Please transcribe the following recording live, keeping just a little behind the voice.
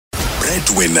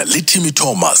Edwin le Timmy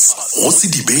Thomas go se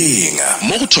dibeng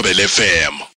mo go Thobela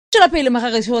FM. Tšwela pele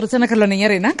magagetso re tsena karolwana ya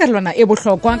rena karolwana e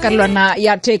bohlokwa karolwana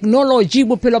ya technology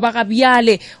bophelo ba ga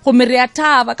bjale go mere ya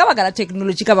thaba ka baka la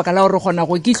technology ka baka la gore gona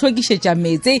go ke hlwekišetša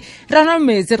meetse ra nwa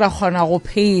meetse ra kgona go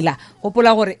phela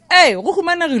gopola gore go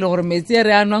humanegile gore meetse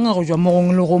re a nwanga go jwa mo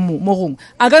gongwe le go mo gongwe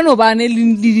a ka no bane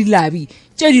le dilabi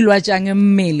tše di lwatšang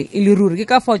mmele e le ruri ke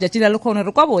ka fao tšatši la le kgone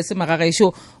re kwa bose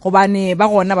magagetso gobane ba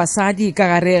gona basadi ka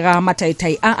gare ga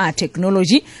mathaithai a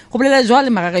technology go bolela jwale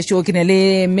magagetso ke ne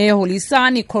le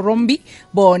meholisane korombi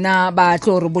bona ba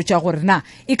tlo re botša gore na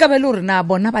e ka be le gore na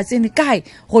bona ba tsene kae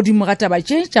godimo ga taba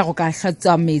tše tša go ka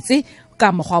hlatsa meetse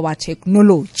ka mokgwa wa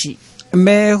technology.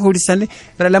 Meholisane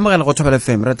re lemogela go Thobela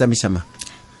FM ra tamishama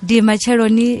di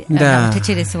macheloni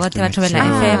mothetšhelese wa Thobela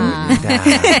FM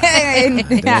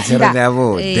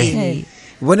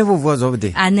bone bo bua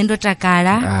zobde a nne ndo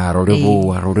takala ro re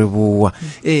bua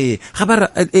ga ba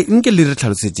nke le re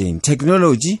tlhalosetseng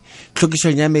technology tlhokišo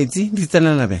ya metsi di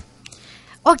tsenana be.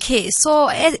 Okay, so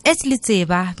as le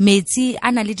tseba metsi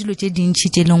a na le dilo tše dintšhi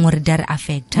tše leng gore di re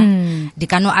affecta di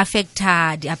ka no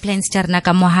affecta di appliance tša rena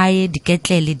ka mohae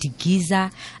diketlele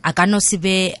di-giza a ka no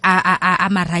sebe a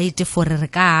maraite for re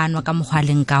ka anwa ka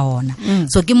mokgwaleng ka ona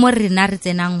so ke mo rena re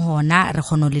tsenang gona re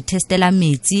kgone le testela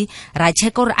metsi ra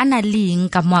checka gore a na leng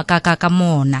ka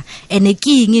mona ene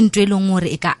ke eng ntho e leng gore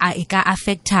e ka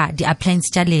affecta di-appliance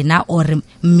tša lena or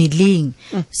mmeleng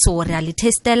so re a le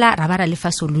testela ra ba ra le fa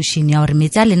solution ya gore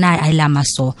tsa lena a ile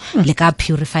maso le ka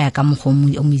purify ka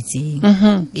mogong o moitseng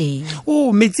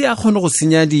metsi a kgone go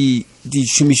senya di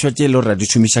šomišwa tše le gore di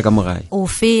šomiša ka mogae o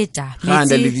feta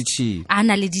metsi a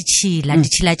na le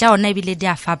ditšhila tša ona ebile di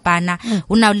a fapana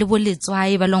o na le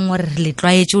boletswae ba leng gore re le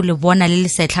tlwaetše o le bona le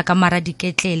lesetlha ka mara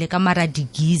diketlele ka mara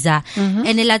digiza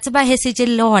ene la tseba hesetše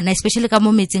le gona especially ka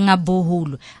mo metsing a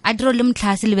boholo a diro le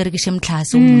motlhase le berekiše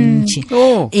motlhase o montši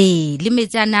le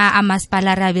metsi ana a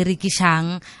masepala re a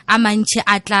berekišang a mantši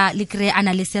a tla le kry a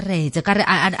na le seretse ka re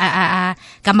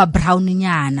ka ma-brown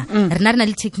nyana rena re na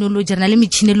le technology re na le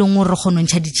metšhini e leng gore re kgone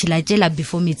ntšha ditšhila tšela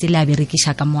before metsi le a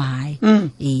berekiša ka mogae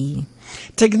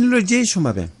technology e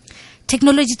šoma beng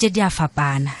technology tše di a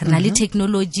fapana re na le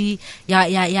technology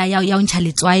ya o ntšha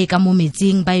letswae ka mo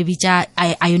metsing ba e bitša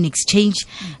ion exchange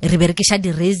re berekiša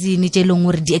di-resin tše leng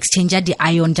gore di-exchange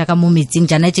di-ion tša ka mo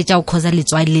metsing jana tše tša go causa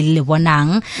letswae le le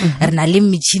bonang re na le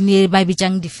metšhini ba e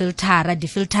bitšang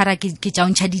di-filtera ke tša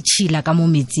o ntšha ditšhila ka mo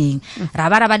metsing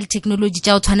ra ba le technology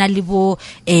tša go tshwana le bo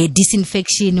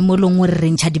disinfection mo leng gore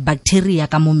re ntšha di-bacteria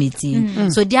ka mo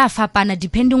metsing so di a fapana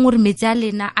depending gore metsi a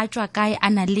lena a tšwa kae a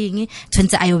na leng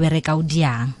tshwanetse a yo bereka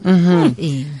diang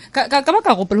ka ba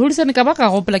ka gopola Holisane ka ba ka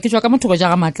gopola ke tswa ka motho go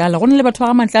ja ga matlala go ne le batho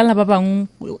ga matlala ba bang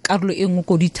karolo e nngwe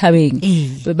go dithabeng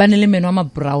ba ne le meno a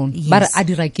ma-brown ba re a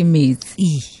dira ke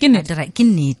metsi ke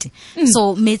nnete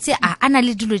so metsi a na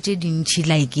le dilo tše dintšhi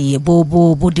like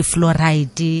bo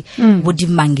di-fluoride bo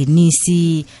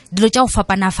di-manganese dilo tša go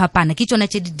fapana ke tsona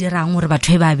tše di dirang gore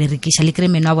batho e ba berekiša le kry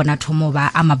meno a bona thomo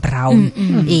ba a ma-brown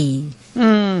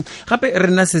gape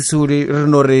re na sesore re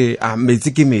no re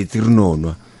metsi ke metsi re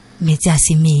nonwa metsi a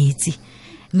se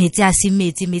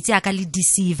metsi a ka le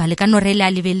deceiver le ka no re le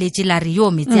a lebeletse la re yo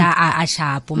metsi a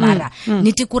shapo mara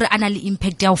nete kore a na le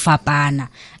impact ya go fapana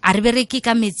a re bereke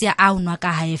ka metsi a unwa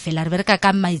ka hae fela re bereka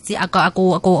ka metsi a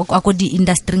ko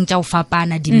di-industry tša go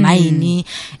fapana di-mine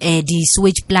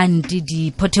di-sewage plant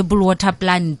di-potable water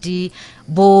plant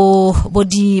bo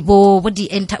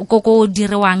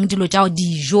direwang dilo tša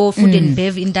dijo food and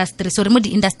bev industry so re mo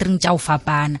di-industry tša go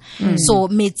fapana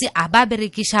so metsi a ba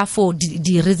berekiša for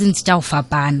di-reasons tša go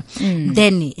fapana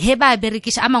then he ba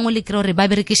berekiša a mangwe le kry gore ba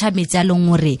berekiša metsi a leng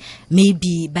gore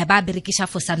maybe ba berekiša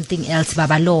for something else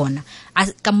ba lona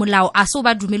ka molao a se o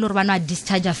ba dumele gore ba no a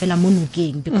discharge fela mo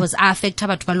nokeng because a affecta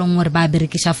batho ba leng gore ba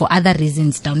berekiša for other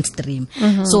reasons downstream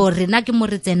so rena ke mo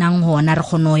re tsenang gona re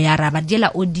kgone ya ra ba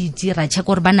diela audit ra check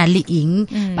gore ba na le eng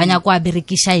ba nyako a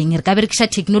berekiša eng re ka berekiša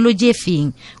technology e feng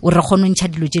o re kgone ntšha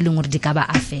dilo tše leng gore di ka ba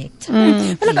affect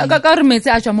ka gore metsi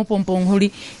a tšwa mo pompong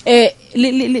holi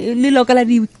le lokela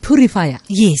di-purifier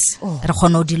yes re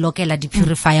kgone o di lokela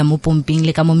di-purifier mo pompeng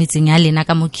le ka mo metseng ya lena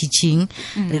ka mo kitchen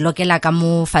re lokela ka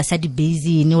mo fasa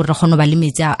di-basin gore re kgone ba le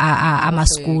metsi a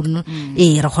maskoon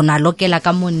re kgone a lokela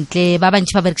ka mo ntle ba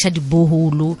bantši ba berekiša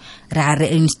diboholo re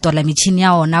installa metšhini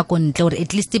ya ona ko ntle gore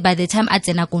at least by the time a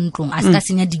tsena ko ntlong a se ka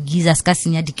senya di-giza a se ka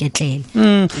senya diketlele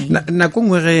nako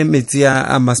nngwe ge metsi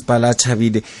a masepala a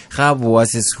tšhabile ga a boa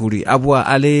sesehudi a boa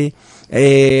a le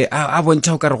a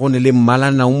bontšha o ka re gone le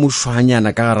mmalana o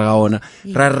mošwanyana ka gare ga ona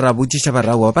ra botšiša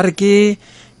baragoa ba re ke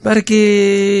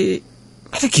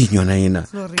nyona ena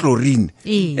chlorine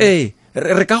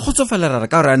re ka kgotsofala ra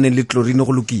ka gore a ne le chlorine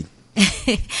go lokile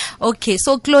Okay,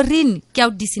 so chlorine ke a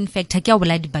disinfecta, ke a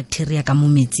bola di-bacteria ka mo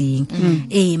metsing.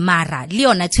 Mara le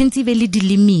yona tshwentse be le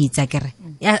di-limits a kere.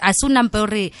 A se nampe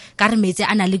gore ka re metsi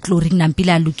a na le chlorine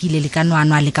nampile a lokile le ka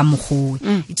noanwa le ka mogoe.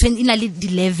 E na le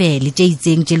di-level tse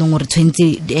itseng tse leng gore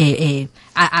tshwentse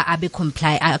a be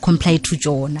comply to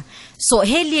tsona. So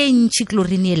he le ntši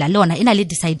chlorine ela le ona e na le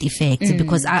di-side effects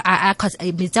because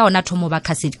metsi a ona thomo ba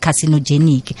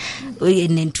carcinogenic.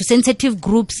 To sensitive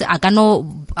groups a ka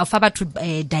no fa batho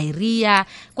diarrhea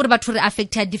gore batho re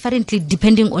affected differently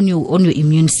depending on your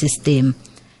immune system.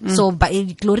 So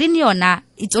chlorine yona,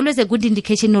 it's always a good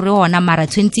indication or ona mara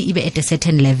 20 even at a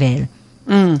certain level.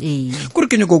 Kore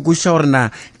ke nyako go sha na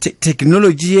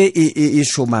technology e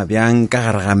shoma bjang ka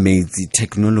gare ga metsi,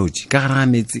 technology ka gare ga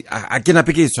metsi a ke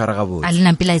nape ke e tshwara ga botse. A le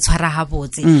nampela e tshwara ga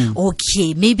botse.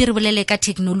 Okay, maybe re bolele ka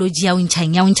technology ya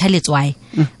untšha letswai.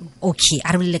 Okay,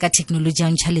 a re bolele ka technology ya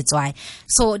untšha letswai.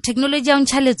 So technology ya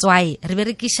untšha letswai re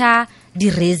berekisha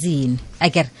di-resin.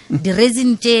 Akere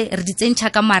di-resin tše re di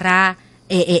tsentšha ka mara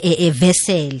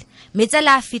vessel. Metsi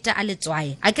la fita a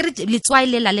letswai a kere letswai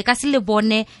lela le ka se le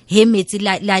bone he metsi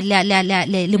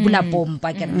le bula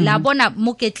pompa kere la bona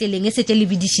mo ketleleng e setse le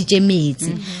bidishitse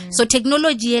metsi. So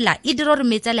technology ela e dira gore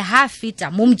metsi le ha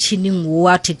fita mo mtshining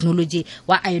wa technology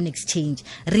wa ion exchange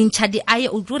re ntsha di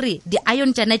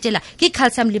ion tsana tsela ke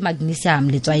calcium le magnesium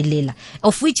letswai lela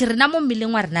of which rena mo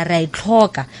mmeleng wa rena ra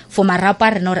itlhoka for marapa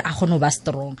rena gore a gone ba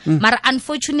strong. Mara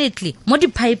unfortunately mo di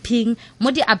piping mo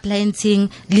di appliancing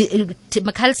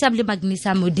calcium le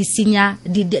magnesium di sinya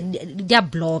di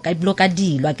blocka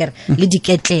dilo akere le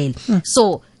diketlele.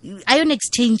 So ion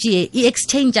exchange e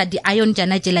exchange di ion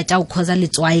tsana tsela tsa go causa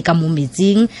letswai ka mo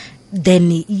metsing,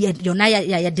 then yona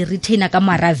ya di retainer ka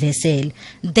mara vessel,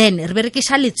 then re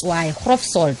berekisha letswai grof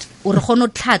salt o re gone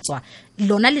tlhatswa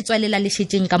lona letswai le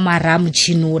shetseng ka mara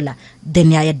motšhinola,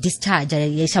 then ya discharge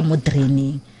ya sha mo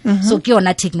draining. So ke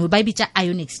yona technology ba bitsa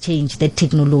ion exchange, that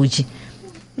technology.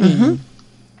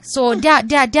 So dia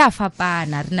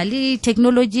fapana rena le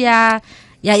technology ya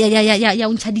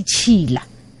untšha ditšhila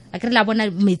a kere la bona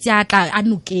metsi a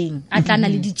nokeng a tla na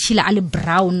le ditšhila a le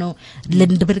brown le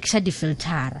berekisha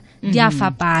di-filtera dia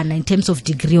fapana in terms of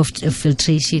degree of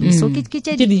filtration. So ke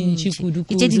tše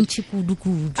dintši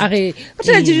kudu a ge go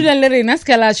tšela tše dulang le rena se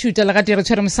ka la šuta le gate re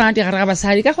tshwere mosadi gare ga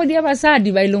basadi ka godi ya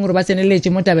basadi ba e leng gore ba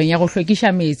tseneletse mo tabeng ya go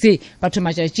hlwekiša metsi. Batho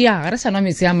matšatši a ga re sa nwa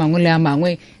metsi a mangwe le a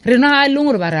mangwe rena a leng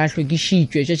gore ba re a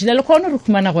hlwekišitšwe tšatšile le kgone re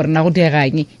khumana gore na go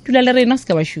dieganye dula le rena se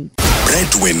ka ba šuta.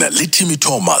 Breadwinner le Timmy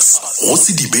Thomas go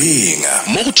se dibeng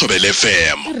mo go Thobela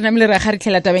FM. Re namile re ga re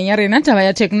tlhela tabeng ya rena taba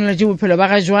ya technology bophelo ba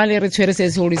ga jwale re tshwere se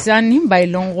se hodisane ba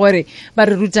ileng gore ba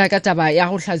re ruta ka taba ya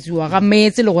go hlatsiwa ga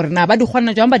metsi le gore na ba di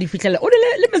kgona jang ba di fitlela o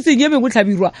le metseng e mengwe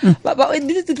tlhabirwa ba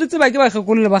di tsitletse ba ke ba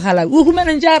gakolo le ba gala o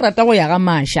humanang ja rata go ya ga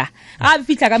masha a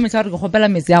fitla ka metsi re go gopela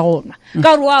metsi ya gona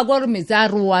ka re wa go re metsi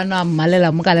a re wana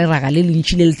mmalela mo ka le raga le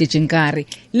lentšhi le tletseng kare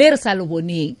le re sa le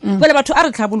boneng bole batho a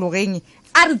re tlhabologeng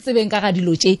a re tsebeng ka ga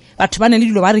dilo tše batho ba na le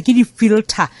dilo ba re ke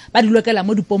di-filter ba di lokela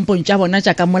mo dipompong tša bona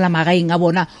tša ka mola magaeng a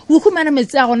bona o humana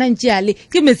metsi a gona ntše ale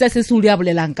ke metsi a se se o di a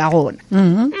bolelang ka gona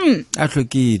a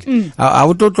tlhokile a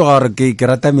o tlo tloga gore ke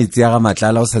rata metsi a ga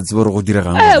matlala o sa tsebe gore go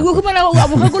diregang o humana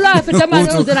bogekolo a feta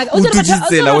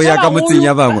Tsela o ya ka motseng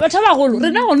ya bangwe batho ba bagolo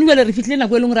rena gone jale re fitlhile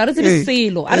nako e leng gore a re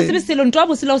tsebe selo ntho a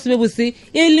bosela o sebe bose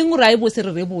e leng gore a e bose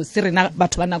re re bose rena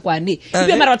batho ba nakwane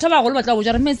ebe mara batho ba bagolo ba tla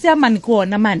boja re metsi a mane ke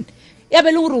ona mane ya be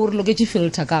le gore o re loketse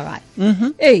filter ka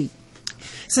gae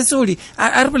se sori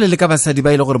a re bolele ka basadi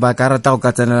ba ile gore ba ka rata go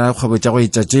ka tsenela kgwebo tša go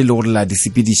etša tše le gore la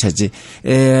disepediša tše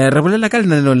re bolela ka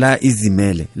lenanelo la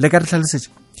Izimele le ka re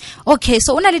tlhalosetša. Okay,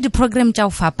 so una le di-program tša go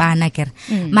fapana kere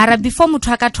mara before motho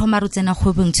a ka thoma ro tsena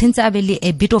kgwebong tshwentse a be le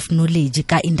a bit of knowledge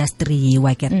ka industry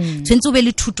ewa kere tshwentse o be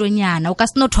le thutonyana o ka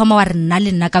se no thoma wa re nna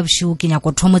le nna ka bošego ke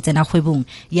nyako thomo tsena kgwebong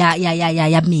ya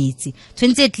metsi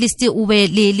tshwentse at least o be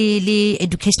le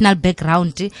educational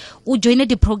background o joine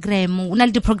di-program o na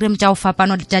le di-program tša go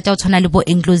fapana tša go tshwana le bo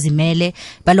Anglo-Zimele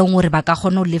ba leng gore ba ka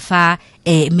kgona go lefa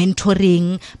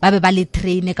mentoring ba be ba le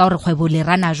train ka gore kgwebo le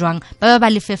rana jwang ba be ba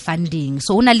lefe funding.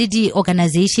 So una le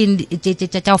di-organization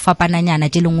tša go fapananyana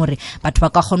tše leng gore batho ba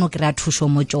ka kgona go kry-a thušo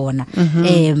mo tsona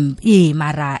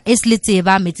mara e se le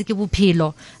tseba metsi ke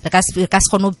bophelo re ka se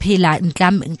kgone go phela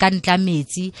ntla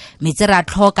metsi re a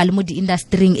tlhoka le mo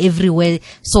di-industrying everywhere.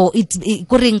 So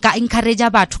kore nka encourage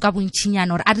batho ka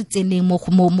bontšhinyana gore a re tseneng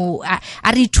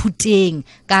a re ithuteng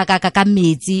ka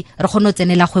metsi re kgone go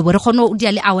tsenela kgwebo re kgone go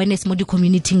dia le awareness mo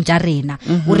di-communityng tša rena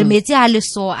gore metsi a le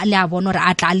so a le a bona gore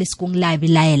a tla a le sekong le a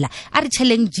belaela a re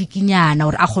tšheleng tlhokeng jikinyana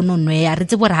gore a kgone nweya re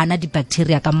tsebo re hana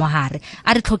di-bacteria ka mogare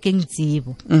a re tlhokeng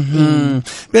tsebo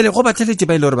pele go batlheletse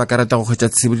ba ile gore ba ka rata go kgwetsa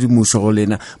tshedimošo go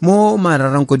lena mo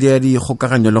mararanko ya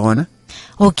dikgokaganyo le gona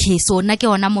okay so nna ke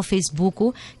ona mo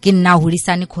Facebook ke nna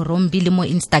Hulisani Khorombi le mo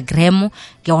Instagram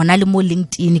ke ona le mo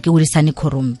LinkedIn ke Hulisani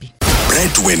Khorombi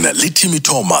Breadwinner le Timmy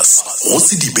Thomas go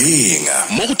se dibeng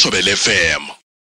mo go Thobela FM.